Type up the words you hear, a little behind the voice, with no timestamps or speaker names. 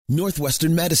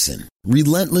Northwestern Medicine,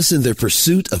 relentless in their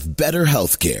pursuit of better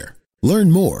healthcare. Learn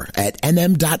more at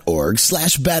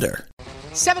nm.org/better.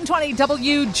 720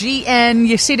 WGN.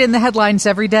 You see it in the headlines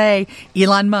every day.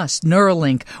 Elon Musk,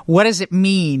 Neuralink. What does it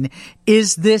mean?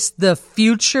 Is this the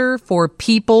future for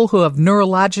people who have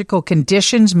neurological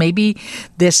conditions? Maybe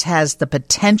this has the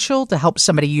potential to help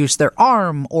somebody use their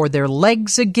arm or their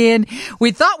legs again.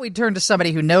 We thought we'd turn to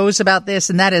somebody who knows about this,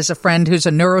 and that is a friend who's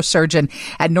a neurosurgeon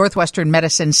at Northwestern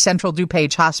Medicine Central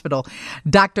DuPage Hospital,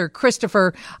 Dr.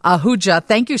 Christopher Ahuja.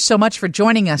 Thank you so much for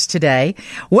joining us today.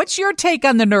 What's your take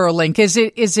on the Neuralink? Is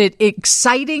it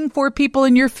exciting for people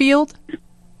in your field?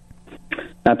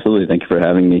 Absolutely. Thank you for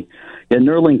having me. Yeah,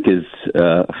 Neuralink is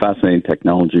a fascinating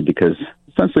technology because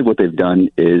essentially what they've done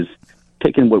is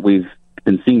taken what we've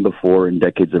been seeing before in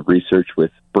decades of research with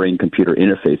brain-computer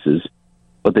interfaces,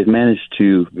 but they've managed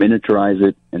to miniaturize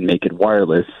it and make it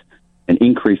wireless and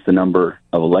increase the number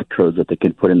of electrodes that they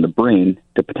can put in the brain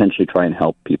to potentially try and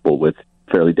help people with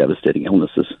fairly devastating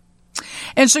illnesses.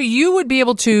 And so you would be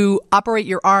able to operate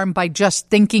your arm by just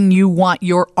thinking you want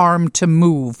your arm to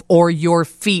move or your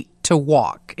feet to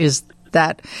walk. Is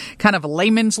that kind of a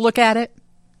layman's look at it?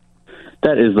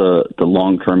 That is the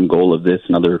long-term goal of this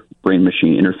and other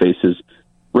brain-machine interfaces.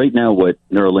 Right now, what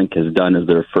Neuralink has done as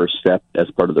their first step as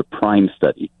part of the PRIME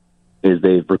study is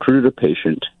they've recruited a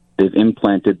patient, they've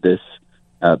implanted this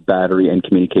battery and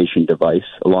communication device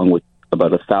along with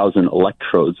about 1,000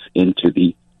 electrodes into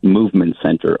the movement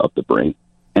center of the brain,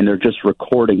 and they're just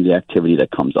recording the activity that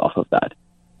comes off of that.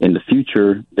 In the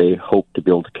future, they hope to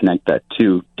be able to connect that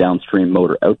to downstream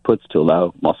motor outputs to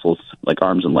allow muscles like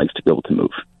arms and legs to be able to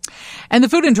move. And the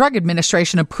Food and Drug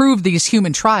Administration approved these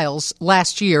human trials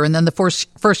last year, and then the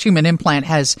first human implant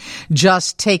has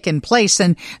just taken place.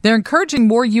 And they're encouraging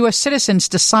more U.S. citizens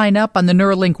to sign up on the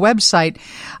Neuralink website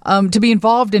to be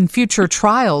involved in future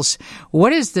trials.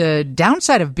 What is the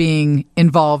downside of being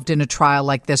involved in a trial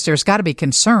like this? There's got to be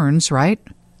concerns, right?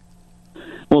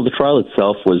 Well, the trial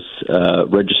itself was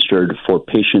registered for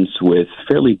patients with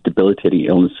fairly debilitating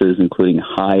illnesses, including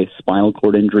high spinal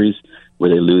cord injuries, where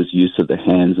they lose use of the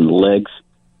hands and the legs,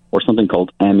 or something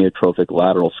called amyotrophic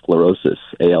lateral sclerosis,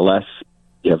 ALS.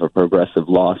 You have a progressive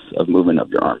loss of movement of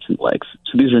your arms and legs.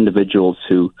 So these are individuals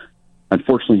who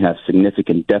unfortunately have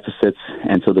significant deficits,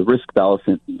 and so the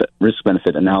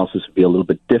risk-benefit analysis would be a little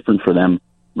bit different for them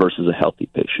versus a healthy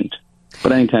patient.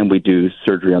 But anytime we do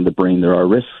surgery on the brain, there are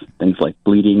risks, things like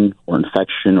bleeding or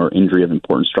infection or injury of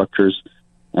important structures,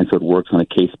 and so it works on a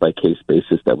case-by-case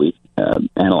basis that we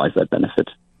analyze that benefit.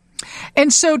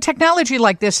 And so technology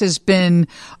like this has been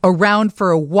around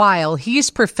for a while. He's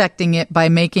perfecting it by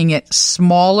making it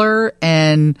smaller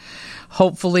and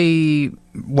hopefully,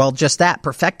 well, just that,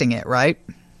 perfecting it, right?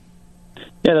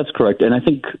 Yeah, that's correct. And I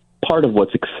think part of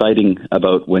what's exciting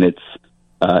about when it's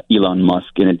Elon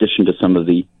Musk, in addition to some of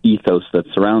the ethos that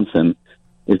surrounds him,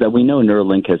 is that we know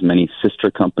Neuralink has many sister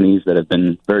companies that have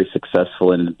been very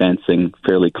successful in advancing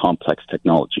fairly complex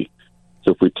technology.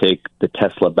 So if we take the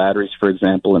Tesla batteries, for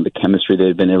example, and the chemistry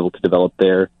they've been able to develop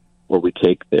there, or we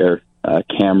take their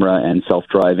camera and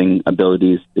self-driving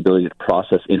abilities, the ability to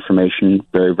process information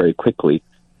very, very quickly,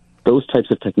 those types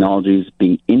of technologies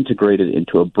being integrated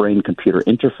into a brain-computer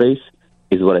interface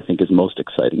is what I think is most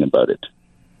exciting about it.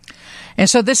 And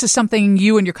so this is something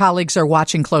you and your colleagues are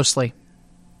watching closely.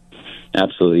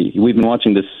 Absolutely. We've been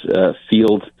watching this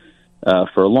field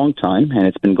for a long time, and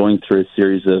it's been going through a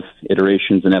series of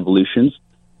iterations and evolutions.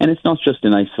 And it's not just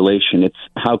in isolation. It's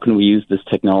how can we use this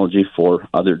technology for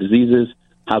other diseases?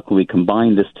 How can we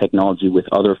combine this technology with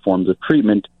other forms of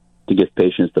treatment to give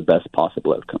patients the best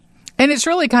possible outcome? And it's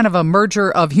really kind of a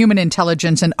merger of human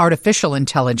intelligence and artificial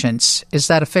intelligence. Is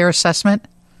that a fair assessment?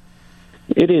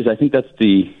 It is. I think that's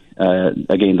the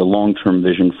long-term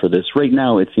vision for this. Right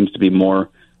now, it seems to be more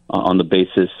on the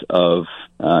basis of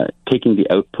taking the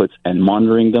outputs and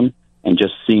monitoring them and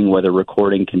just seeing whether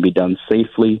recording can be done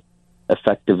safely,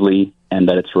 effectively, and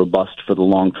that it's robust for the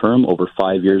long term, over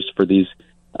 5 years for these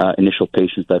initial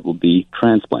patients that will be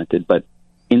transplanted. But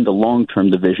in the long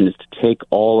term, the vision is to take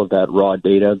all of that raw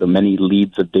data, the many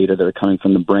leads of data that are coming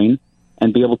from the brain,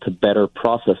 and be able to better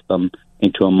process them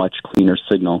into a much cleaner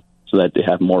signal so that they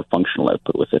have more functional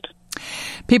output with it.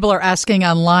 People are asking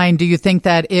online, do you think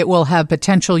that it will have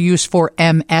potential use for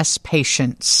MS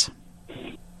patients?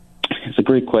 It's a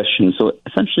great question. So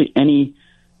essentially any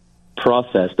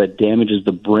process that damages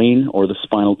the brain or the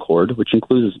spinal cord, which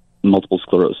includes multiple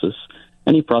sclerosis,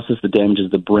 any process that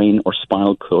damages the brain or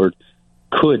spinal cord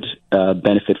could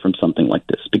benefit from something like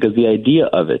this. Because the idea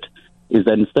of it is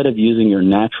that instead of using your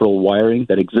natural wiring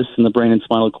that exists in the brain and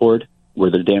spinal cord,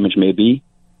 where the damage may be,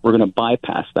 we're going to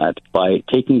bypass that by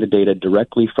taking the data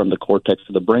directly from the cortex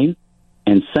of the brain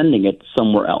and sending it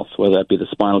somewhere else, whether that be the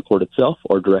spinal cord itself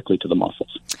or directly to the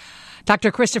muscles.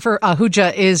 Dr. Christopher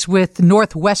Ahuja is with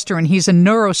Northwestern. He's a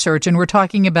neurosurgeon. We're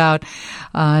talking about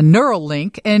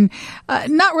Neuralink, and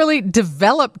not really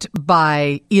developed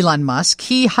by Elon Musk.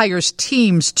 He hires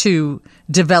teams to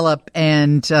develop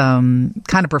and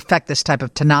kind of perfect this type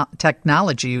of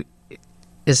technology.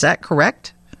 Is that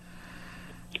correct?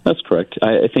 That's correct.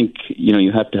 I think,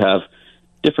 you have to have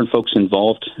different folks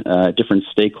involved, different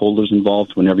stakeholders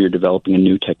involved whenever you're developing a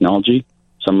new technology.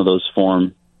 Some of those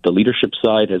form the leadership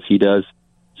side, as he does.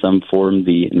 Some form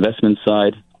the investment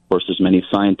side. Of course, there's many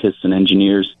scientists and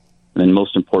engineers. And then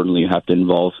most importantly, you have to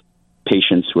involve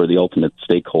patients who are the ultimate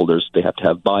stakeholders. They have to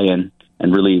have buy-in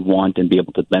and really want and be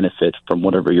able to benefit from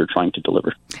whatever you're trying to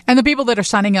deliver. And the people that are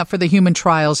signing up for the human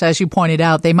trials, as you pointed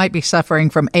out, they might be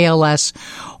suffering from ALS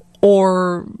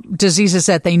or diseases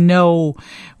that they know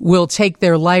will take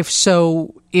their life.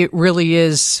 So it really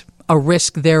is a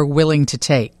risk they're willing to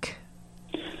take.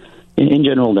 In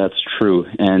general, that's true.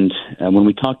 And when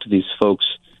we talk to these folks,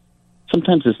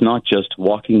 sometimes it's not just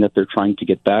walking that they're trying to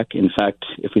get back. In fact,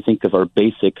 if we think of our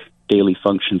basic daily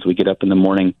functions, we get up in the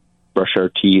morning, brush our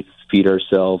teeth, feed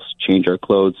ourselves, change our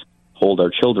clothes, hold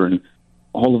our children,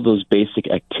 all of those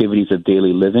basic activities of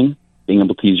daily living, being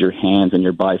able to use your hands and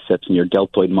your biceps and your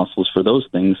deltoid muscles for those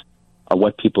things are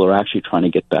what people are actually trying to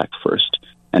get back first.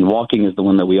 And walking is the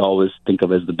one that we always think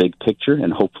of as the big picture,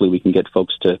 and hopefully we can get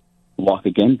folks to walk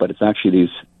again, but it's actually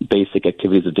these basic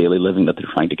activities of daily living that they're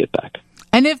trying to get back.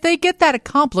 And if they get that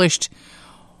accomplished,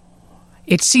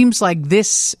 it seems like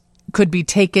this could be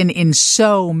taken in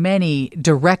so many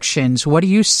directions. What do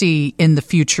you see in the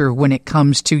future when it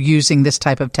comes to using this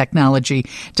type of technology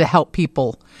to help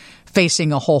people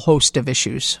facing a whole host of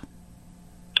issues?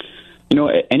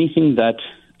 Anything that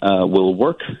will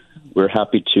work, we're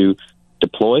happy to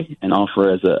deploy and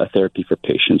offer as a therapy for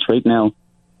patients. Right now,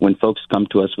 when folks come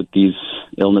to us with these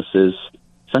illnesses,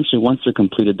 essentially once they're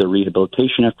completed their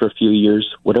rehabilitation after a few years,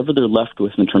 whatever they're left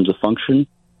with in terms of function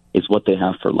is what they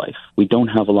have for life. We don't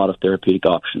have a lot of therapeutic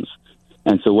options.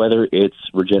 And so whether it's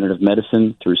regenerative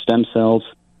medicine through stem cells,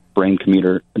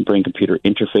 brain-computer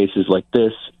interfaces like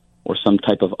this, or some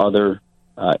type of other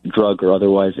drug or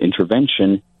otherwise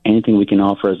intervention, anything we can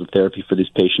offer as a therapy for these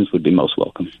patients would be most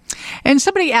welcome. And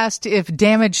somebody asked if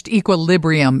damaged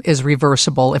equilibrium is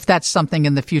reversible, if that's something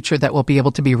in the future that will be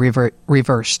able to be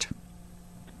reversed.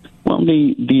 Well,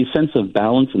 the sense of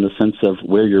balance and the sense of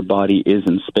where your body is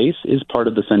in space is part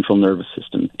of the central nervous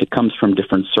system. It comes from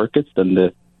different circuits than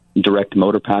the direct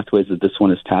motor pathways that this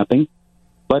one is tapping.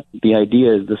 But the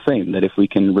idea is the same, that if we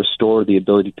can restore the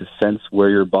ability to sense where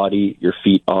your body, your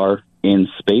feet are in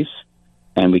space,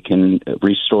 and we can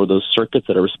restore those circuits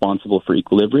that are responsible for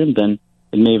equilibrium, then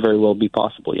it may very well be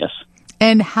possible, yes.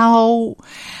 And how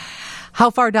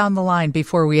far down the line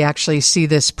before we actually see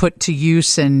this put to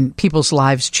use and people's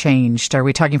lives changed? Are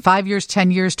we talking 5 years,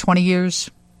 10 years, 20 years?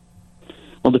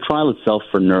 Well, the trial itself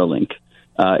for Neuralink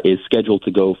is scheduled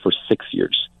to go for 6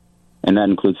 years. And that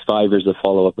includes 5 years of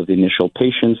follow-up of the initial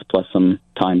patients, plus some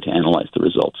time to analyze the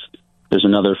results. There's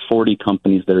another 40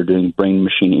 companies that are doing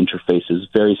brain-machine interfaces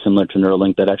very similar to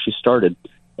Neuralink that actually started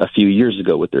a few years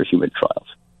ago with their human trials.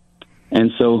 And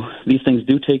so these things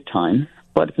do take time,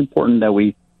 but it's important that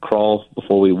we crawl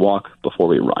before we walk, before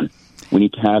we run. We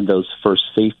need to have those first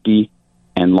safety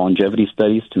and longevity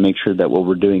studies to make sure that what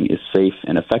we're doing is safe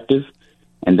and effective.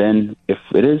 And then if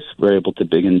it is, we're able to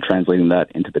begin translating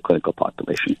that into the clinical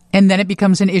population. And then it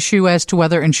becomes an issue as to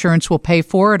whether insurance will pay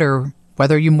for it or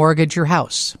whether you mortgage your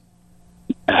house.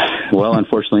 Well,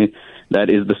 unfortunately,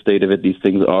 that is the state of it. These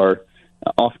things are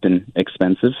often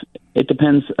expensive. It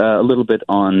depends a little bit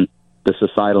on the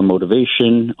societal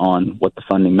motivation, on what the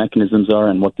funding mechanisms are,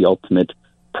 and what the ultimate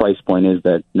price point is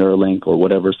that Neuralink or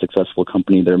whatever successful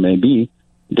company there may be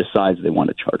decides they want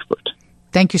to charge for it.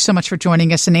 Thank you so much for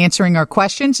joining us and answering our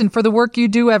questions and for the work you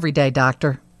do every day,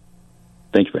 Doctor.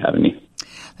 Thank you for having me.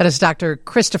 That is Dr.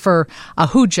 Christopher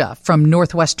Ahuja from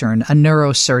Northwestern, a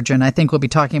neurosurgeon. I think we'll be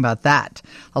talking about that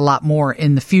a lot more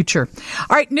in the future.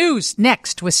 All right, news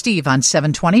next with Steve on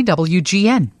 720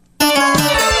 WGN.